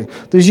you're doing.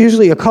 There's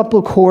usually a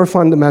couple core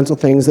fundamental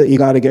things that you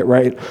got to get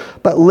right,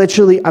 but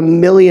literally a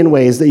million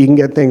ways that you can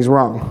get things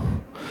wrong.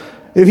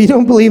 If you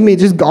don't believe me,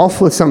 just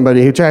golf with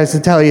somebody who tries to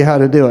tell you how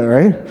to do it,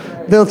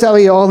 right? They'll tell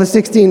you all the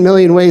 16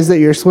 million ways that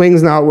your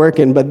swing's not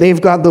working, but they've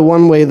got the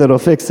one way that'll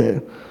fix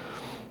it.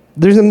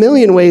 There's a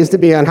million ways to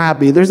be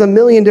unhappy. There's a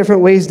million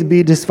different ways to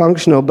be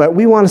dysfunctional, but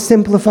we want to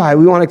simplify.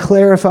 We want to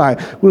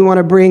clarify. We want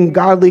to bring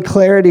godly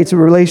clarity to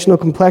relational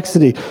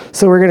complexity.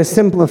 So we're going to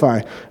simplify.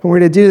 And we're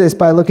going to do this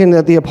by looking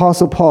at the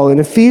Apostle Paul. In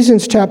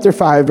Ephesians chapter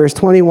 5, verse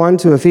 21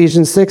 to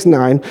Ephesians 6,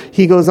 9,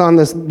 he goes on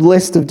this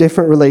list of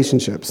different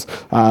relationships.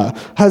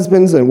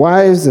 Husbands and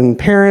wives and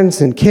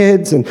parents and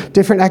kids and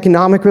different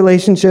economic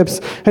relationships.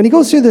 And he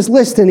goes through this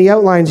list and he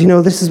outlines,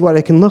 this is what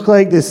it can look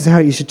like. This is how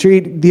you should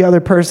treat the other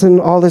person,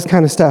 all this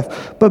kind of stuff.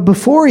 But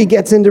before he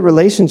gets into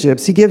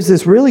relationships, he gives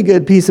this really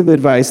good piece of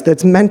advice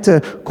that's meant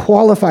to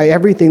qualify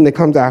everything that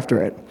comes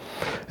after it.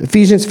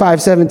 Ephesians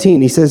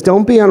 5:17, he says,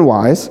 don't be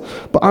unwise,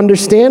 but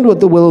understand what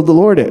the will of the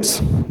Lord is.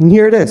 And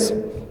here it is.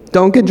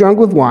 Don't get drunk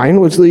with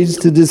wine, which leads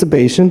to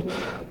dissipation,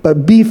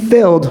 but be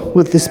filled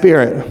with the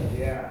Spirit.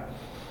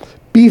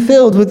 Be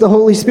filled with the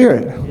Holy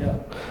Spirit.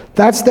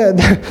 That's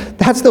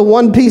the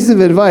one piece of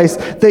advice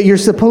that you're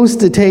supposed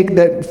to take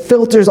that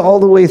filters all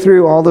the way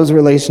through all those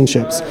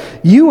relationships.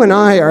 You and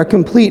I are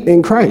complete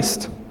in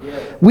Christ.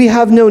 We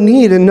have no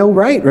need and no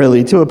right,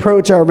 really, to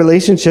approach our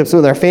relationships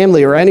with our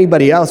family or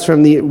anybody else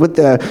with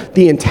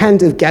the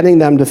intent of getting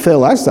them to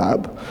fill us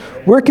up.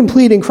 We're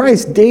complete in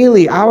Christ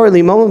daily,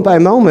 hourly, moment by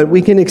moment.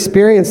 We can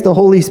experience the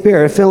Holy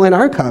Spirit fill in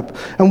our cup.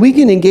 And we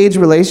can engage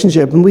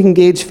relationship and we can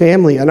engage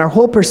family. And our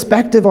whole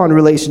perspective on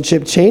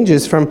relationship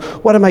changes from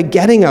what am I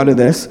getting out of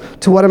this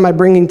to what am I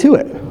bringing to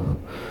it.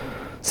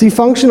 See,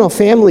 functional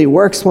family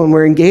works when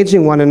we're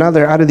engaging one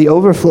another out of the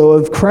overflow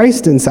of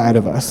Christ inside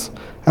of us.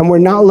 And we're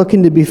not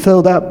looking to be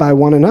filled up by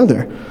one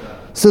another.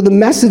 So the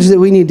message that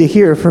we need to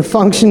hear for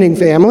functioning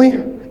family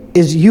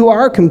is you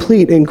are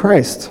complete in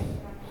Christ.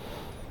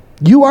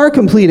 You are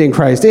complete in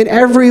Christ in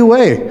every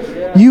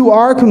way. You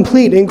are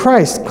complete in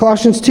Christ.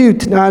 Colossians 2,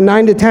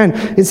 9 to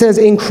 10, it says,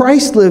 in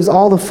Christ lives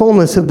all the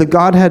fullness of the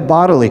Godhead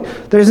bodily.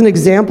 There's an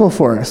example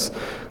for us.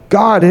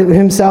 God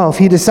himself,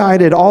 he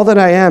decided all that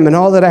I am and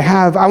all that I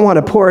have, I want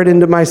to pour it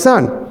into my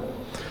Son.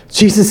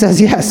 Jesus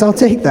says, yes, I'll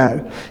take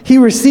that. He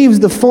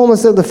receives the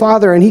fullness of the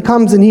Father, and he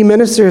comes and he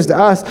ministers to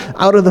us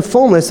out of the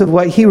fullness of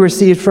what he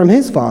received from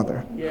his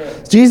Father.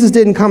 Yes. Jesus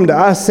didn't come to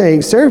us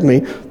saying, serve me.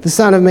 The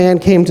Son of Man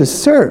came to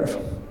serve.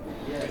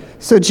 Yes.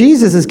 So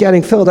Jesus is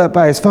getting filled up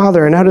by his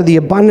Father, and out of the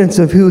abundance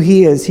of who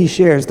he is, he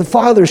shares. The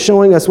Father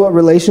showing us what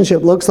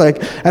relationship looks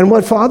like and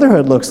what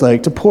fatherhood looks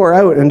like, to pour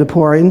out and to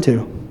pour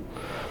into.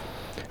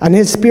 And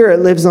his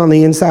Spirit lives on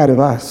the inside of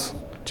us.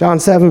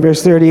 John 7,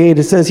 verse 38,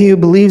 it says, he who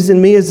believes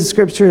in me, as the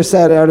scripture has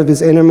said, out of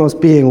his innermost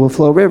being will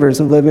flow rivers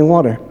of living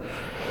water.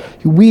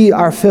 We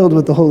are filled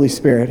with the Holy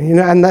Spirit.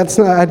 And that's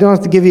not, I don't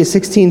have to give you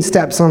 16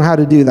 steps on how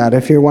to do that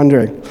if you're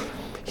wondering.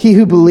 He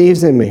who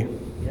believes in me,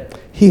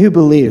 he who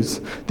believes.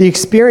 The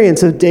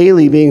experience of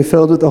daily being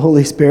filled with the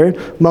Holy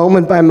Spirit,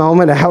 moment by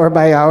moment, hour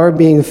by hour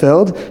being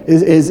filled,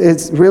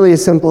 it's really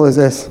as simple as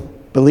this.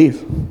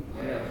 Believe.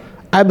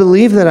 I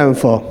believe that I'm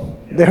full.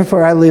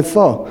 Therefore, I live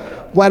full.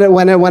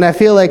 When I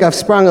feel like I've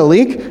sprung a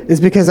leak, it's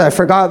because I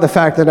forgot the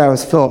fact that I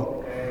was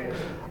full.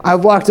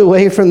 I've walked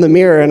away from the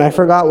mirror and I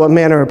forgot what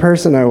manner of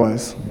person I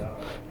was.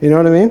 You know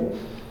what I mean?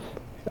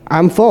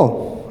 I'm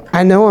full.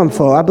 I know I'm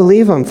full. I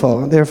believe I'm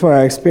full. Therefore,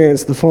 I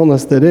experience the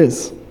fullness that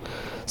is.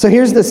 So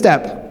here's the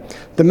step.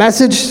 The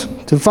message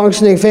to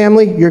functioning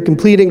family, you're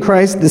complete in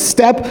Christ. The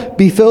step,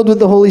 be filled with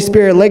the Holy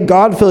Spirit. Let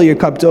God fill your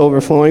cup to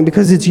overflowing,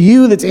 because it's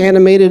you that's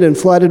animated and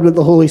flooded with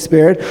the Holy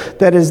Spirit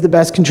that is the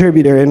best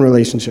contributor in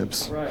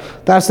relationships. Right.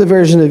 That's the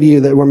version of you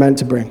that we're meant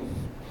to bring.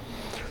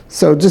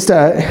 So just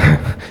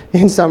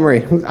in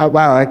summary,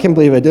 wow, I can't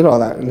believe I did all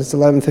that. And it's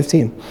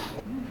 11:15.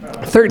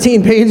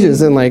 13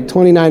 pages in like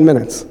 29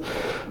 minutes.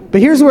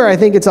 But here's where I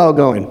think it's all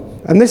going.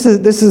 And this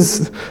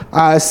is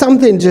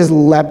something just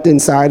leapt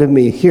inside of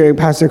me, hearing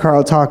Pastor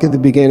Carl talk at the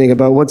beginning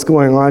about what's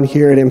going on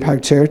here at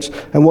Impact Church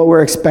and what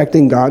we're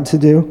expecting God to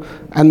do,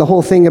 and the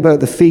whole thing about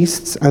the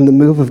feasts and the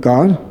move of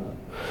God.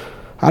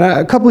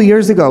 A couple of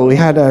years ago, we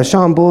had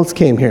Sean Bolts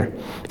came here,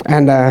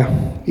 and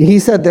he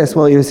said this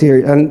while he was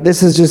here, and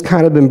this has just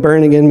kind of been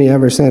burning in me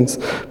ever since.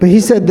 But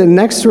he said the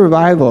next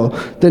revival,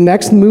 the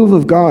next move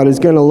of God is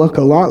going to look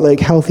a lot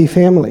like Healthy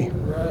Family.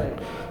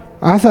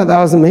 I thought that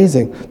was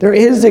amazing. There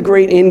is a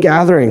great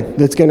ingathering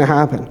that's going to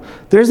happen.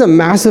 There's a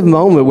massive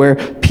moment where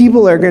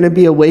people are going to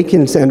be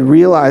awakened and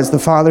realize the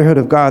fatherhood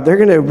of God. They're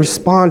going to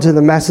respond to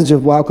the message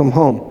of welcome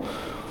home.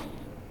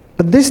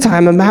 But this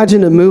time,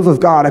 imagine a move of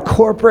God, a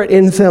corporate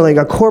infilling,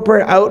 a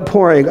corporate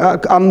outpouring,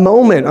 a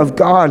moment of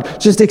God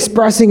just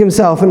expressing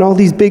himself in all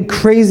these big,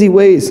 crazy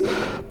ways.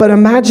 But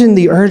imagine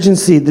the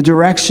urgency, the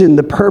direction,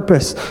 the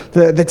purpose,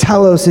 the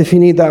telos, if you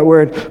need that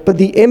word, but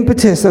the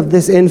impetus of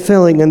this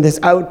infilling and this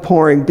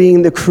outpouring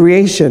being the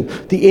creation,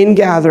 the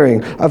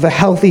ingathering of a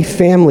healthy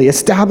family,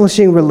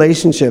 establishing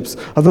relationships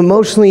of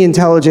emotionally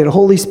intelligent,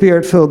 Holy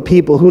Spirit-filled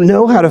people who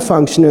know how to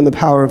function in the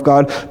power of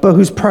God, but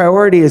whose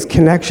priority is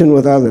connection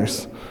with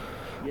others.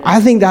 I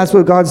think that's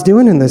what God's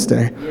doing in this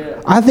day.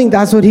 I think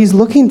that's what he's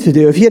looking to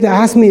do. If you had to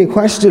ask me a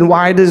question,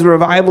 why does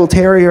revival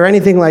tarry or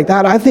anything like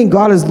that, I think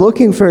God is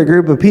looking for a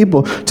group of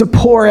people to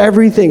pour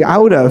everything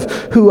out of,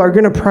 who are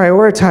going to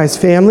prioritize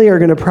family, are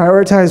going to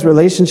prioritize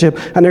relationship,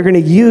 and they're going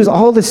to use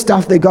all the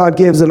stuff that God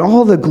gives and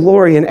all the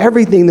glory and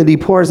everything that he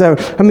pours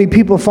out. I mean,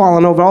 people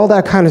falling over, all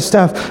that kind of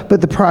stuff, but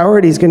the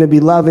priority is going to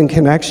be love and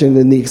connection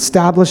and the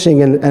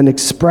establishing and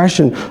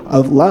expression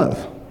of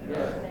love.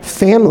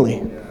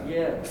 Family.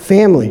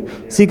 Family.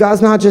 See,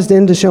 God's not just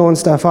into showing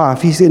stuff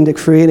off. He's into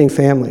creating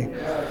family.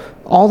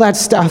 All that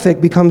stuff,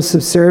 it becomes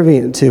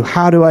subservient to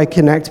how do I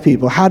connect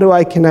people? How do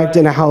I connect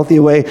in a healthy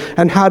way?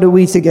 And how do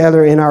we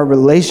together in our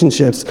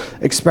relationships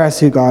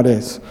express who God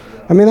is?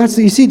 I mean,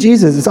 you see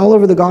Jesus, it's all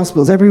over the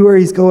Gospels. Everywhere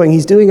he's going,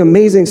 he's doing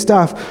amazing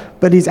stuff.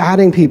 but he's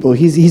adding people.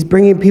 He's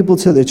bringing people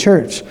to the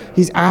church.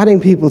 He's adding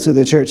people to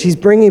the church. He's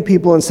bringing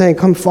people and saying,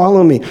 come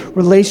follow me.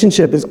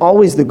 Relationship is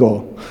always the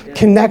goal.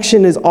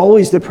 Connection is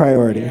always the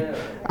priority.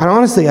 And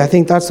honestly, I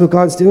think that's what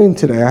God's doing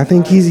today. I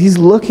think he's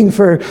looking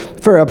for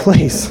a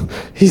place.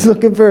 He's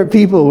looking for a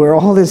people where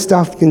all this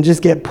stuff can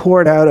just get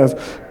poured out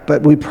of,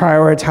 but we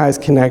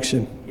prioritize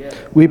connection.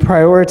 We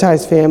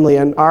prioritize family,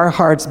 and our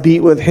hearts beat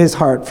with his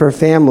heart for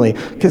family,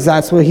 because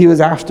that's what he was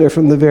after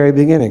from the very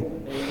beginning.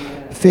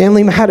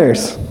 Family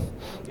matters.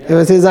 It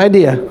was his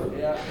idea.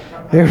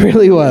 It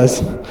really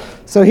was.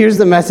 So here's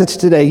the message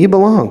today. You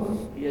belong.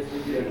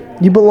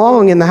 You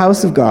belong in the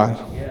house of God.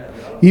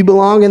 You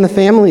belong in the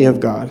family of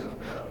God.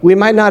 We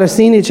might not have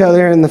seen each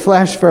other in the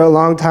flesh for a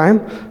long time,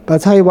 but I'll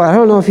tell you what, I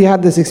don't know if you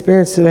had this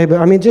experience today,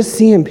 but I mean, just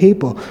seeing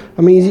people.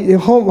 I mean,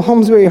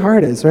 home's where your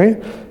heart is,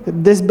 right?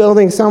 This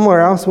building,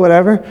 somewhere else,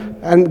 whatever,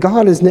 and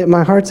God has knit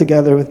my heart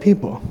together with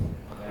people.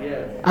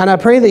 And I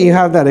pray that you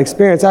have that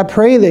experience. I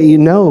pray that you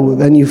know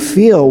and you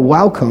feel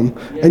welcome,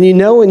 and you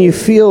know and you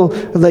feel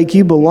like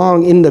you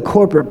belong in the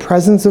corporate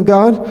presence of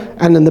God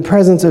and in the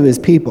presence of his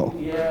people.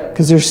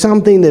 Because there's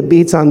something that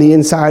beats on the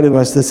inside of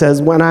us that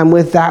says, when I'm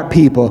with that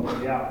people,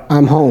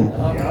 I'm home.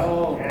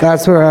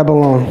 That's where I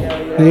belong.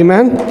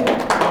 Amen?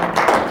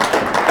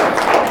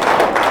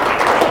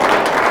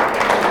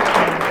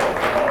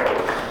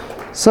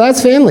 So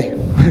that's family.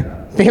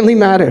 Family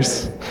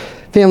matters.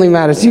 Family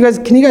matters.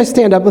 Can you guys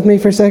stand up with me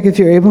for a sec if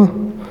you're able?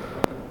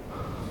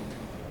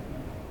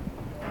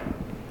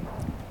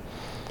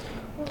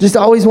 Just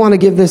always want to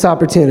give this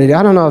opportunity.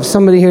 I don't know if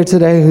somebody here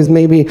today who's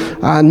maybe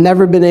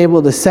never been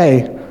able to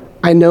say,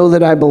 I know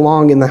that I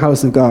belong in the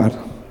house of God.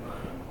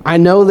 I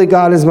know that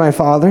God is my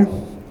Father.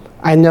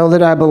 I know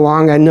that I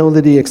belong. I know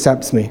that he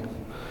accepts me.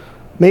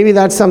 Maybe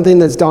that's something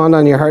that's dawned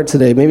on your heart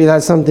today. Maybe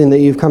that's something that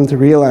you've come to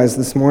realize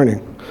this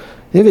morning.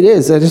 If it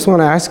is, I just want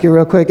to ask you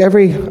real quick,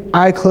 every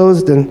eye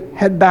closed and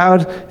head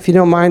bowed, if you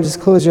don't mind, just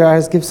close your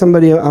eyes, give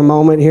somebody a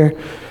moment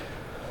here.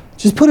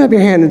 Just put up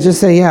your hand and just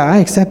say, yeah, I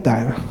accept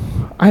that.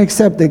 I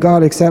accept that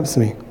God accepts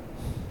me.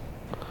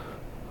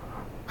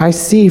 I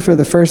see for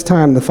the first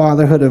time the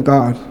fatherhood of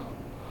God.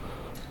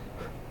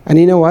 And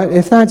you know what?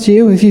 If that's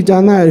you, if you've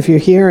done that, if you're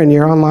here and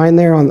you're online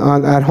there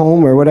at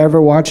home or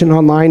whatever, watching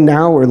online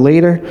now or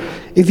later,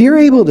 if you're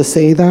able to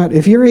say that,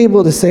 if you're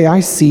able to say, I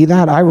see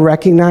that, I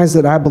recognize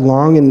that I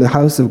belong in the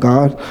house of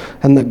God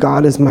and that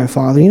God is my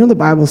Father. You know the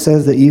Bible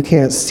says that you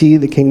can't see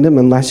the kingdom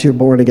unless you're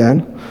born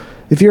again?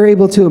 If you're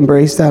able to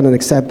embrace that and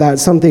accept that,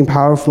 something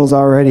powerful has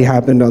already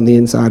happened on the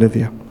inside of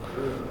you.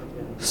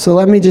 So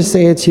let me just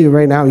say it to you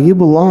right now. You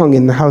belong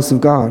in the house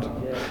of God.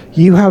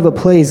 You have a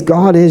place.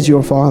 God is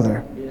your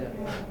Father.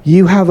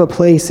 You have a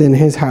place in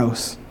his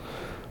house,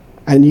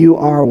 and you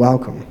are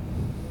welcome.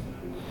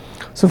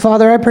 So,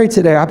 Father, I pray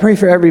today, I pray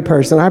for every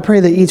person. I pray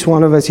that each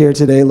one of us here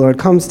today, Lord,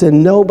 comes to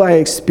know by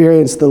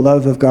experience the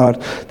love of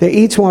God, that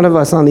each one of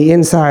us on the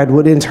inside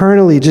would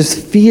internally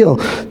just feel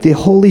the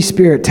Holy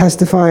Spirit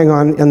testifying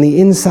on the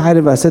inside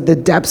of us, at the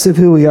depths of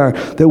who we are,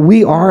 that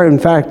we are, in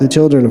fact, the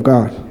children of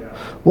God.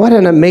 What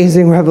an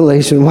amazing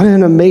revelation. What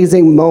an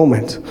amazing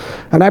moment.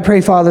 And I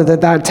pray, Father,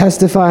 that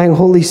testifying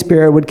Holy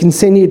Spirit would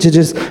continue to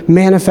just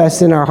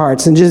manifest in our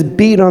hearts and just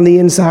beat on the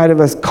inside of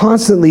us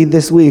constantly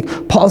this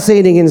week,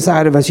 pulsating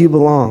inside of us. You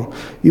belong.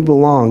 You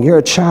belong. You're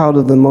a child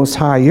of the Most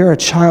High. You're a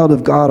child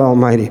of God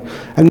Almighty.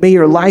 And may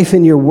your life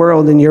and your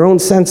world and your own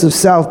sense of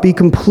self be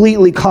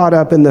completely caught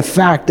up in the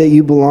fact that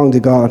you belong to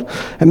God.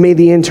 And may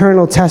the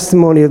internal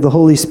testimony of the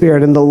Holy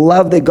Spirit and the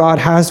love that God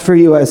has for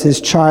you as his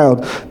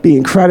child be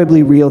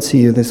incredibly real to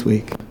you this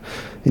week.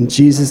 In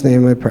Jesus'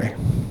 name I pray.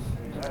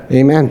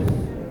 Amen.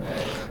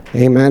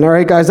 Amen. All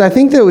right, guys, I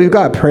think that we've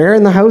got prayer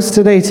in the house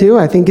today, too.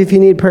 I think if you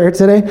need prayer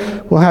today,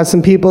 we'll have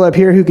some people up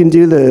here who can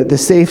do the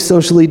safe,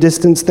 socially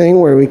distanced thing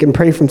where we can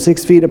pray from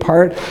 6 feet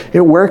apart. It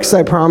works,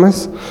 I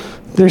promise.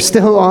 There's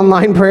still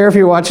online prayer. If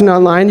you're watching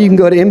online, you can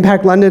go to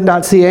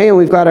impactlondon.ca, and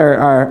we've got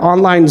our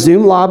online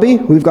Zoom lobby.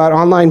 We've got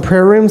online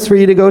prayer rooms for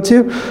you to go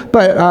to.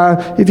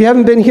 But if you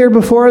haven't been here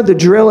before, the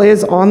drill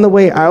is on the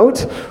way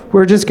out.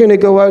 We're just going to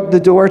go out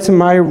the door to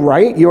my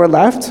right, your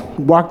left,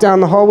 walk down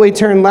the hallway,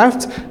 turn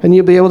left, and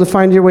you'll be able to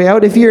find your way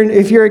out. If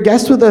you're a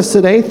guest with us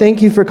today,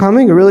 thank you for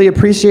coming. I really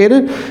appreciate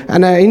it.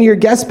 And in your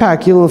guest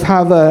pack, you'll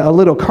have a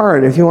little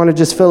card. If you want to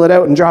just fill it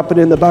out and drop it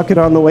in the bucket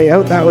on the way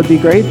out, that would be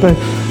great. But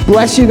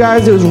bless you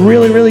guys. It was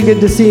really, really good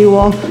to see you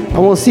all. And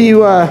we'll see you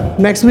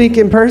next week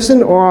in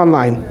person or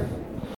online.